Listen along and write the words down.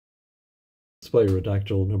By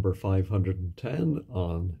Redactle number 510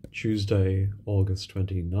 on Tuesday, August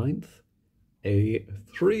 29th. A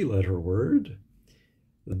three-letter word.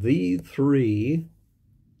 The three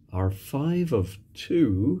are 5 of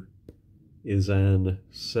 2 is an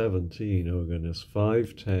 17. Oh goodness,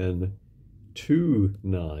 5, 10, 2,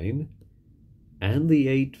 9, and the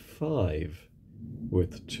 8, 5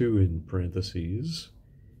 with 2 in parentheses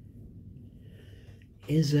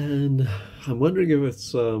is an, I'm wondering if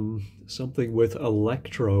it's something with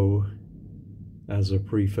electro as a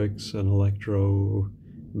prefix, an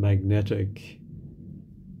electromagnetic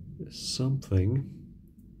something.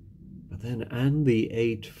 But then, and the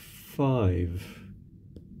 8, 5,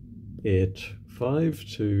 it 5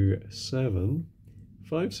 to 7,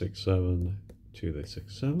 5, 6, 7, 2,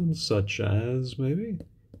 6, 7, such as maybe,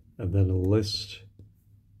 and then a list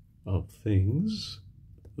of things.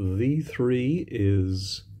 The three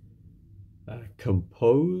is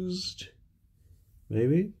composed,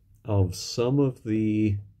 maybe, of some of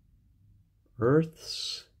the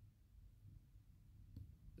Earth's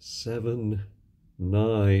 7,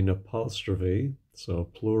 9 apostrophe, so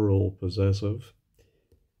plural possessive,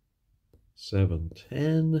 7,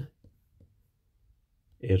 10.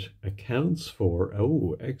 It accounts for,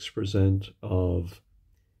 X% of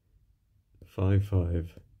 5,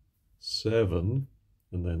 5, 7,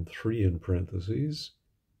 and then 3 in parentheses.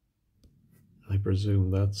 I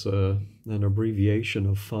presume that's an abbreviation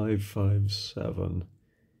of 557.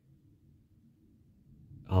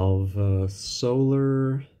 Of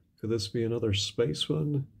solar, could this be another space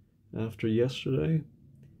one after yesterday?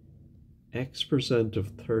 X% of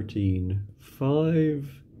 13,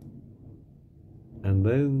 5, and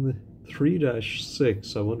then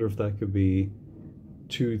 3-6. I wonder if that could be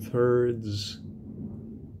 2/3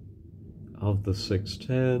 of the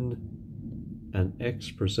 610, and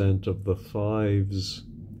X% of the 5's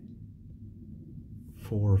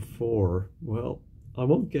 4, 4. Well, I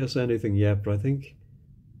won't guess anything yet, but I think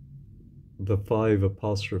the 5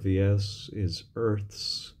 apostrophe S is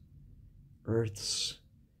Earth's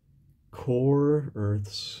core, but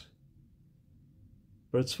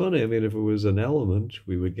it's funny, I mean, if it was an element,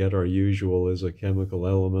 we would get our usual is a chemical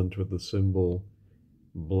element with the symbol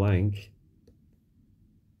blank.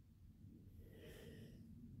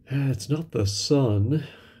 It's not the sun,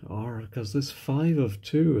 or because this 5 of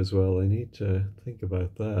 2 as well, I need to think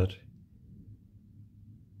about that.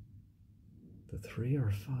 The 3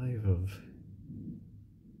 or 5 of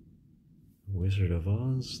Wizard of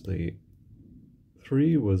Oz. The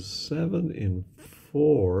 3 was 7 in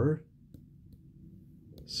 4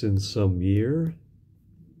 since some year.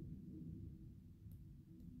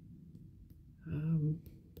 I'm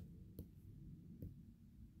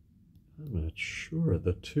not sure.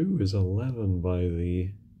 The 2 is 11 by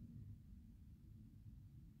the...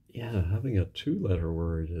 Yeah, having a 2-letter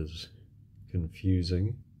word is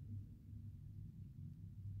confusing.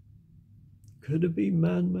 Could it be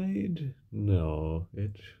man-made? No,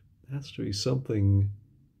 it has to be something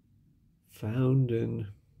found in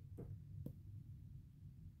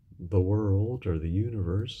the world or the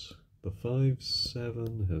universe. The 5,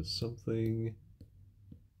 7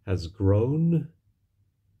 has grown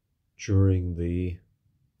during the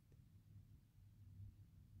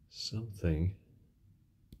something.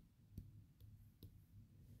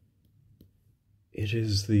 It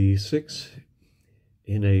is the 6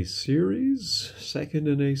 in a series, second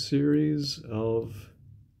in a series of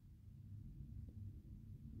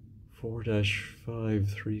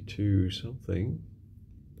 4-532 something,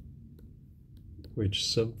 which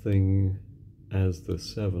something as the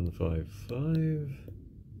 755.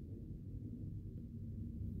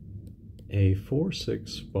 A 4,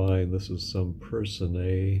 6 by, this is some person,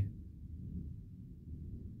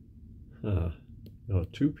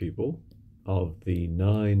 two people, of the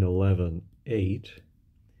 9, 11, 8,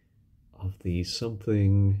 of the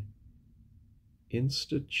something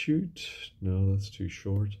institute, no, that's too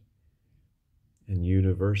short, and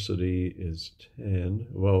university is 10,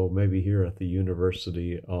 well, maybe here at the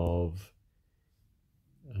University of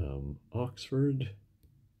Oxford,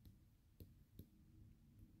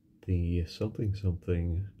 the something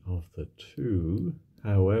something of the 2,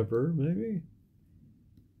 however, maybe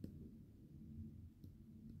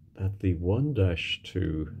at the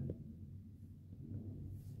 1-2.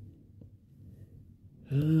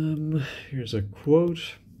 Here's a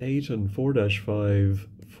quote: 8 and 4-5,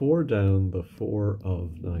 4 down the 4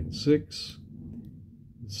 of 9, 6.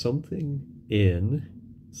 Something in,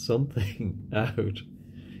 something out.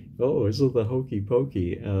 Oh, isn't the hokey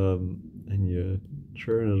pokey? And you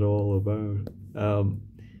churn it all about,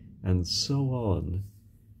 and so on.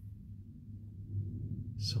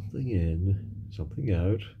 something in, something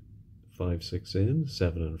out, 5, 6 in,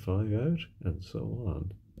 7 and 5 out, and so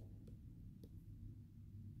on.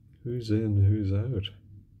 Who's in, who's out?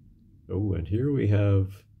 Oh, and here we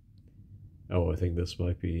have, oh, I think this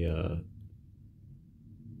might be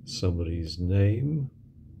somebody's name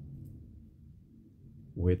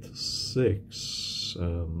with 6.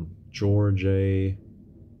 George A.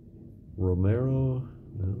 Romero?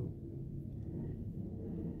 No.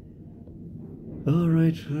 All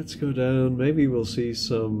right, let's go down. Maybe we'll see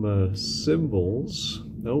some symbols.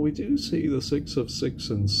 Oh, we do see the 6 of 6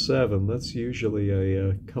 and 7. That's usually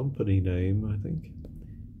a company name, I think.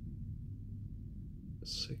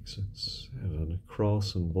 6 and 7.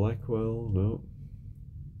 Cross and Blackwell, no.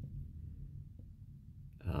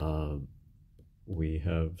 We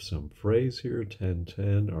have some phrase here,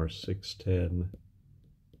 10-10 or 6-10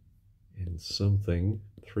 in something.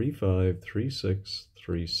 3-5, 3-6,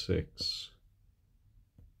 3-6.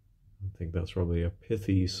 I think that's probably a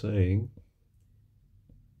pithy saying.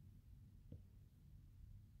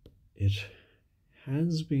 It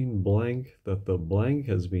has been blank that the blank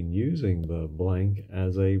has been using the blank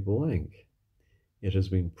as a blank. It has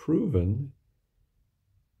been proven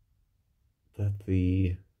that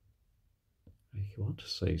the, I want to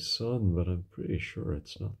say sun, but I'm pretty sure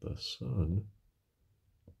it's not the sun.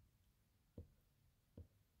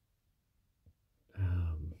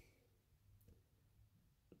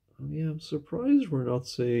 Yeah, I'm surprised we're not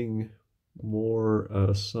seeing more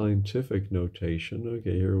scientific notation.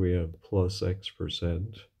 Okay, here we have plus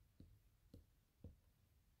X%.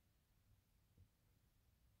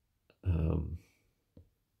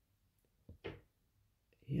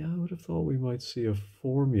 Yeah, I would have thought we might see a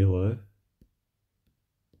formula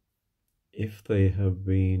if they have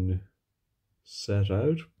been set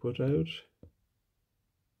out, put out,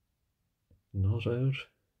 not out.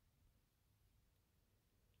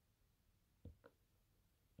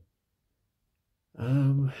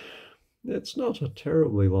 It's not a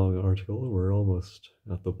terribly long article. We're almost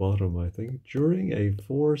at the bottom, I think. During a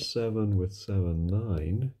 4-7 with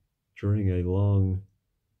 7-9, during a long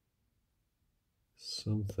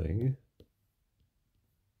something,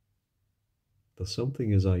 the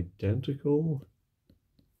something is identical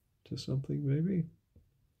to something, maybe?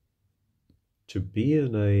 To be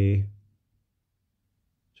in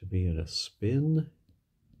a spin,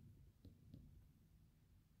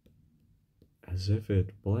 as if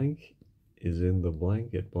it blank is in the blank,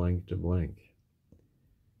 it blank to blank.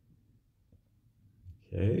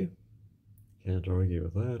 Okay, can't argue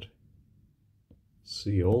with that.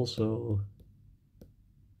 See also,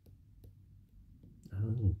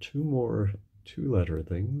 and 2 more 2-letter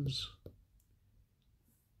things.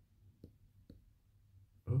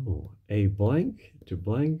 Oh, a blank to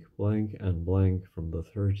blank, blank, and blank from the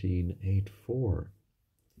 1384.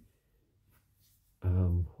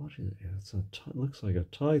 What is it? It's looks like a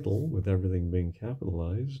title with everything being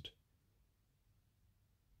capitalized.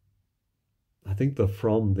 I think the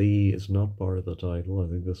from the is not part of the title. I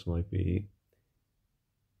think this might be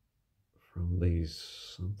from the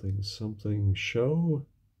something something show.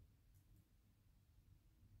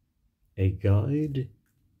 A guide,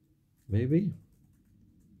 maybe?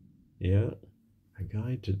 Yeah, a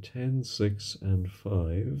guide to 10, 6, and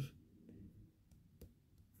 5.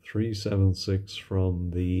 376 from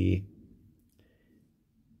the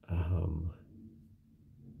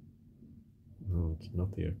no, it's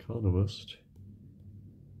not the Economist.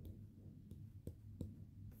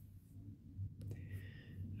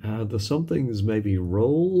 The somethings maybe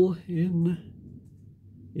roll in.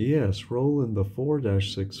 Yes, roll in the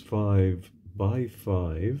 4-65 by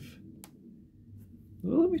 5.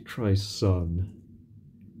 Well, let me try sun.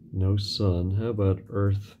 No sun. How about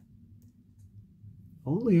earth?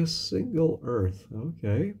 Only a single earth.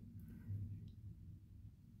 Okay.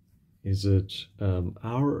 Is it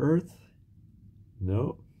our earth?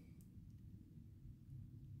 No.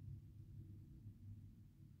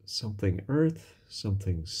 Something earth,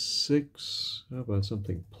 something 6. How about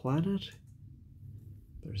something planet?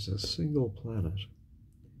 There's a single planet.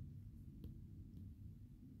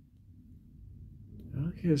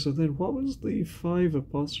 Okay, so then what was the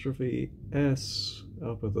 5'S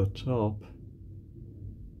up at the top?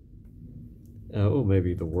 Oh,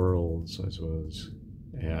 maybe the worlds, I suppose.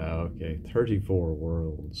 Yeah, okay, 34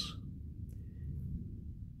 worlds.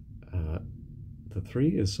 The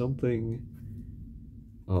 3 is something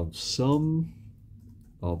of some,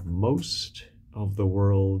 of most of the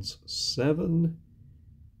worlds. 7,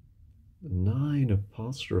 9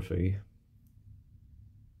 apostrophe.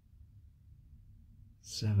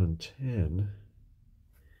 710.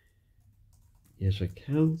 It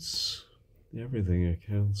accounts everything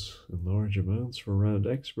accounts in large amounts for around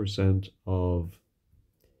X% of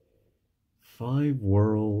 5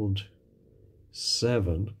 world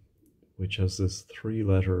 7, which has this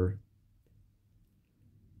 3-letter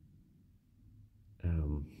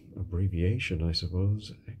abbreviation, I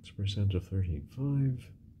suppose. X% of 13.5.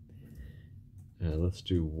 Let's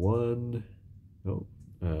do 1. Oh,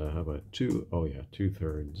 how about 2? Oh yeah,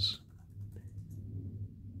 2/3.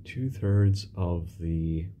 2/3 of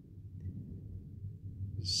the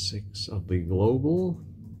 6 of the global.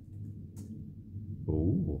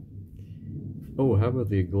 Ooh. Oh, how about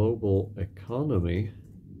the global economy?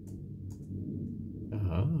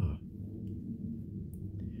 Ah.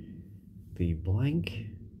 The blank,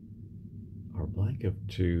 or blank of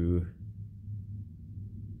 2.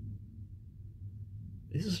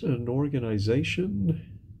 Is it an organization?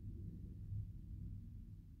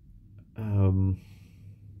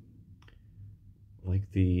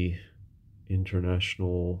 Like the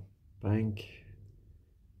International Bank,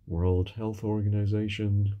 World Health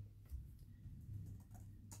Organization.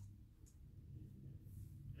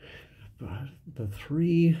 But the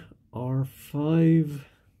 3 are 5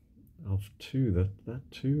 of 2.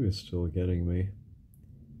 That 2 is still getting me.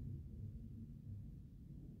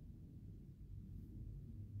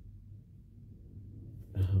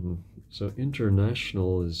 So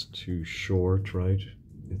international is too short, right?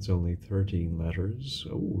 It's only 13 letters.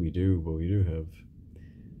 Oh, but we do have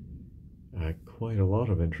quite a lot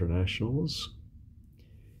of internationals.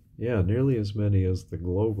 Yeah, nearly as many as the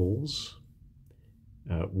globals.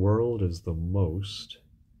 World is the most.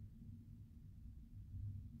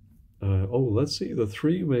 Oh, let's see, the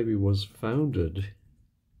 3 maybe was founded.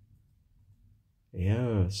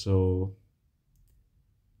 Yeah, so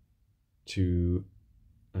to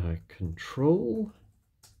control,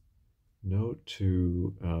 no,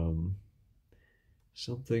 to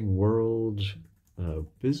something world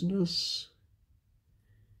business.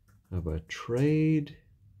 How about trade?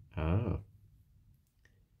 Ah.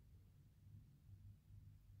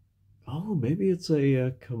 Oh, maybe it's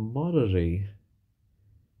a commodity.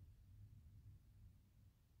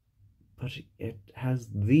 But it has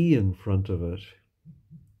the in front of it.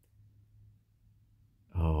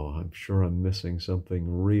 Oh, I'm sure I'm missing something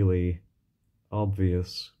really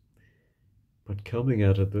obvious. But coming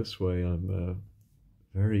at it this way, I'm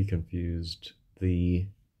very confused. The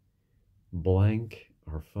blank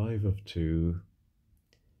are 5 of 2.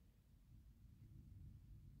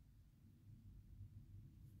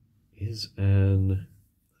 Is an...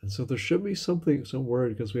 And so there should be something, some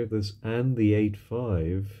word, because we have this and the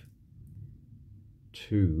 8-5.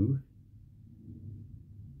 2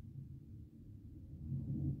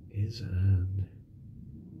 is an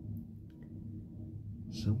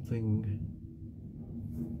something.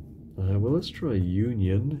 Well, let's try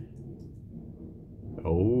union.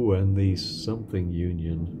 Oh, and the something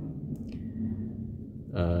union.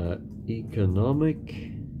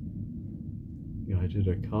 Economic. Yeah, I did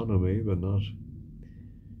economy, but not.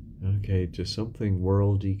 Okay, to something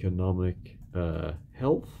world economic.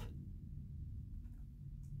 Health.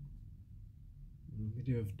 We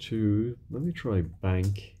do have 2. Let me try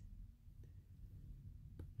bank.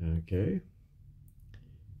 Okay.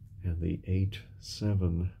 And the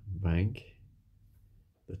 8-7 bank.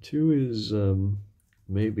 The 2 is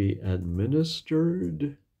maybe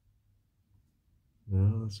administered.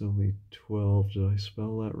 No, that's only 12. Did I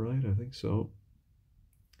spell that right? I think so.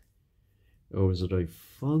 Oh, is it a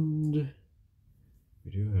fund?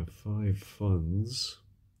 We do have 5 funds.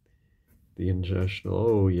 The international,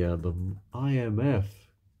 oh yeah, the IMF.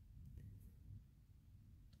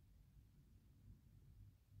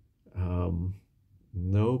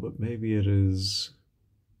 No, but maybe it is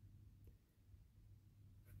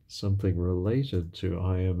something related to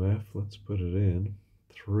IMF. Let's put it in.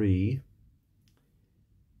 3.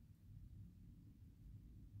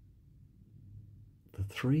 The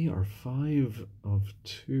 3 are 5 of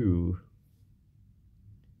 2.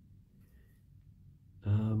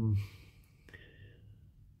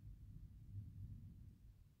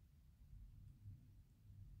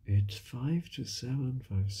 It's 5 to 7,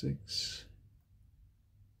 5, 6.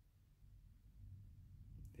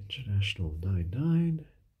 International 9-9.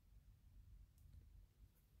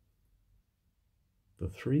 The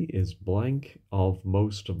 3 is blank of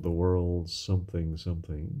most of the world's something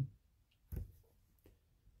something.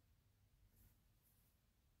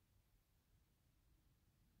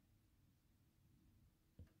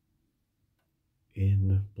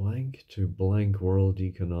 In blank to blank world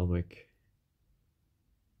economic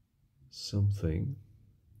something.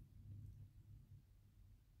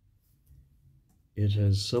 It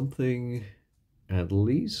has something at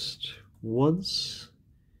least once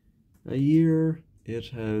a year it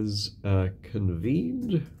has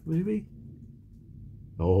convened, maybe?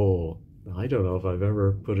 Oh, I don't know if I've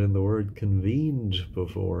ever put in the word convened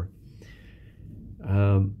before.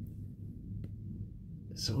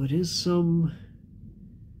 So it is some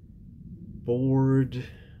board.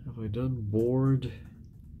 Have I done board?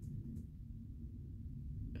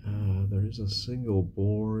 There is a single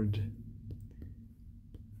board.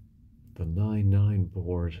 The 9-9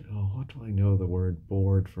 board. Oh, what do I know the word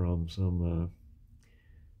board from? Some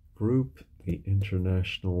group, the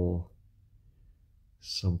International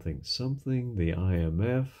something something, the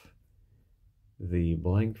IMF, the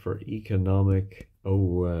blank for economic,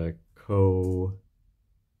 not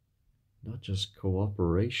just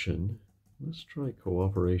cooperation. Let's try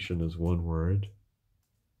cooperation as one word.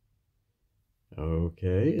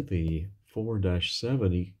 Okay, the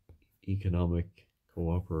 4-7 economic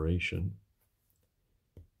cooperation.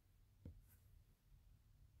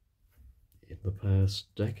 In the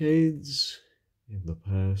past decades, in the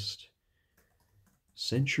past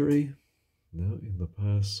century, no, in the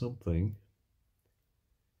past something.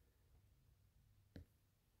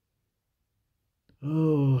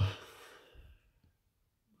 Oh,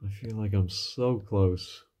 I feel like I'm so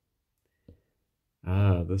close.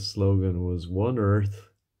 This slogan was One Earth,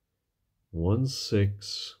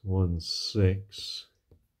 1616.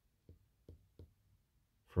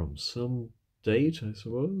 From some date, I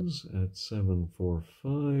suppose, at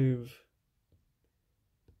 745.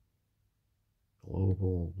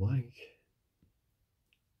 Global blank.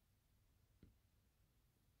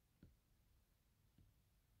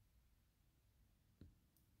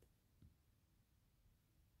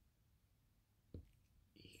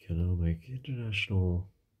 Economic International.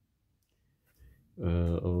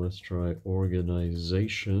 Let's try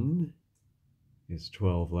organization. It's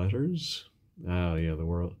 12 letters. Ah, yeah, the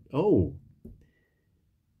world. Oh!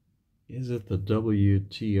 Is it the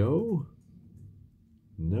WTO?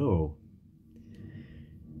 No.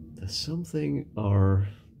 The something are.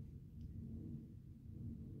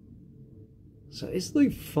 So it's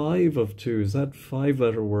like 5 of 2. Is that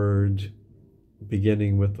 5-letter word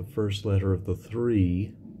beginning with the first letter of the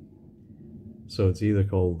 3? So it's either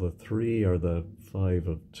called the 3 or the 5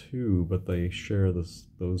 of 2, but they share this.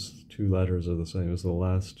 Those 2 letters are the same as the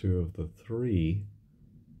last 2 of the 3.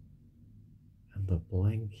 And the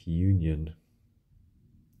blank union.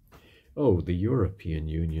 Oh, the European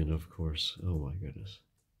Union, of course. Oh my goodness.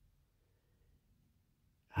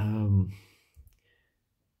 I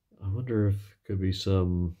wonder if it could be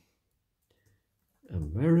some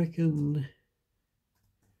American,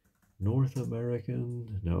 North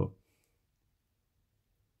American. No.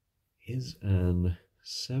 Is an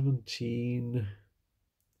 17.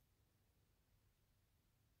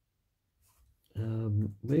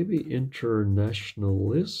 Maybe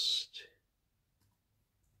internationalist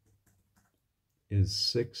is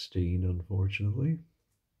 16, unfortunately.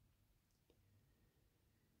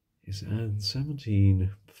 Is an 17,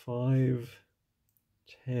 5,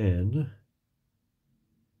 10,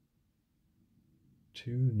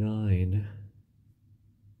 2, 9.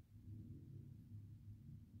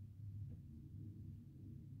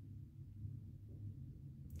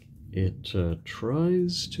 It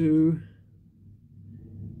tries to.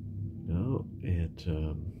 No, it.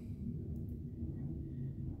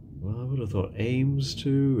 Well, I would have thought aims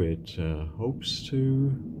to. It hopes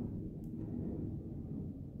to.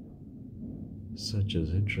 Such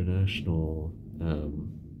as international.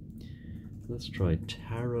 Let's try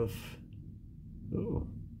tariff. Oh,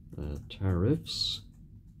 tariffs.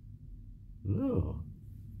 No.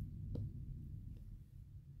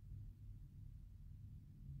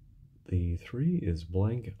 The 3 is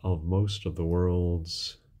blank of most of the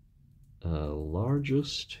world's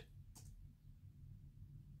largest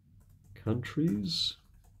countries.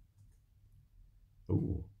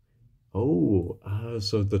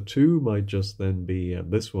 So the 2 might just then be,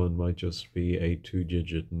 this one might just be a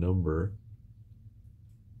 2-digit number.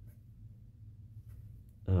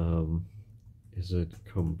 Is it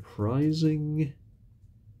comprising?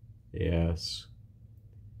 Yes.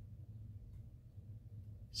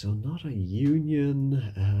 So not a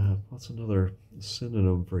union. What's another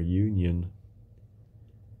synonym for union?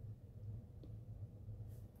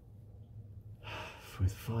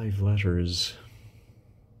 With 5 letters.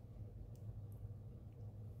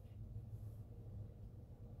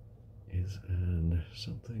 Is an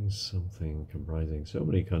something comprising so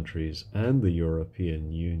many countries and the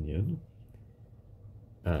European Union.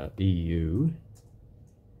 EU.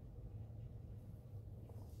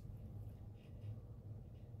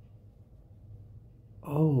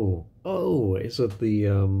 Oh, is it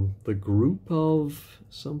the group of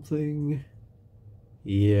something?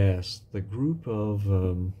 Yes, the group of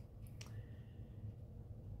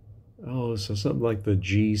oh, so something like the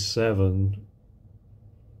G7,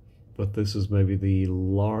 but this is maybe the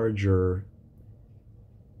larger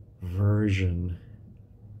version.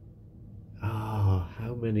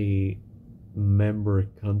 How many member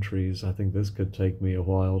countries? I think this could take me a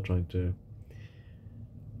while trying to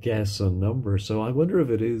guess a number. So I wonder if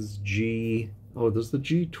it is G. Oh, there's the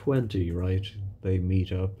G20, right? They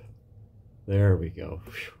meet up. There we go.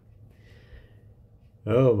 Whew.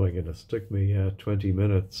 Oh my goodness, took me 20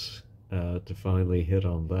 minutes to finally hit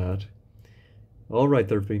on that. All right,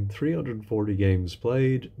 there have been 340 games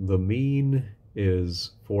played. The mean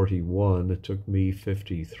is 41. It took me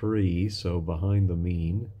 53, so behind the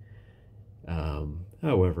mean.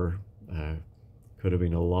 However, could have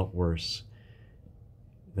been a lot worse.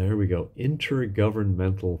 There we go.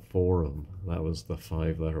 Intergovernmental Forum. That was the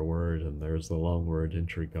 5-letter word, and there's the long word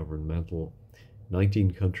intergovernmental.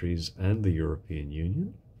 19 countries and the European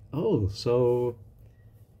Union. Oh, so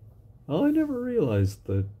I never realized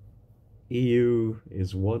that EU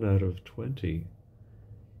is 1 out of 20.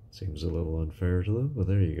 Seems a little unfair to them, but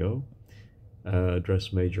there you go.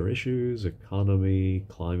 Address major issues, economy,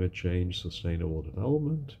 climate change, sustainable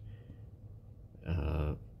development.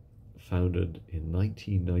 Founded in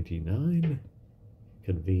 1999,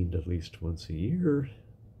 convened at least once a year,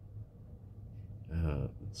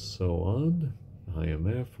 so on.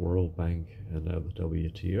 IMF, World Bank, and now the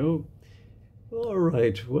WTO. All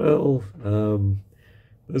right, well,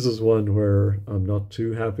 this is one where I'm not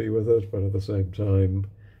too happy with it, but at the same time,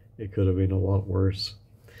 it could have been a lot worse.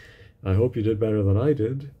 I hope you did better than I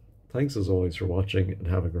did. Thanks as always for watching, and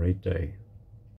have a great day.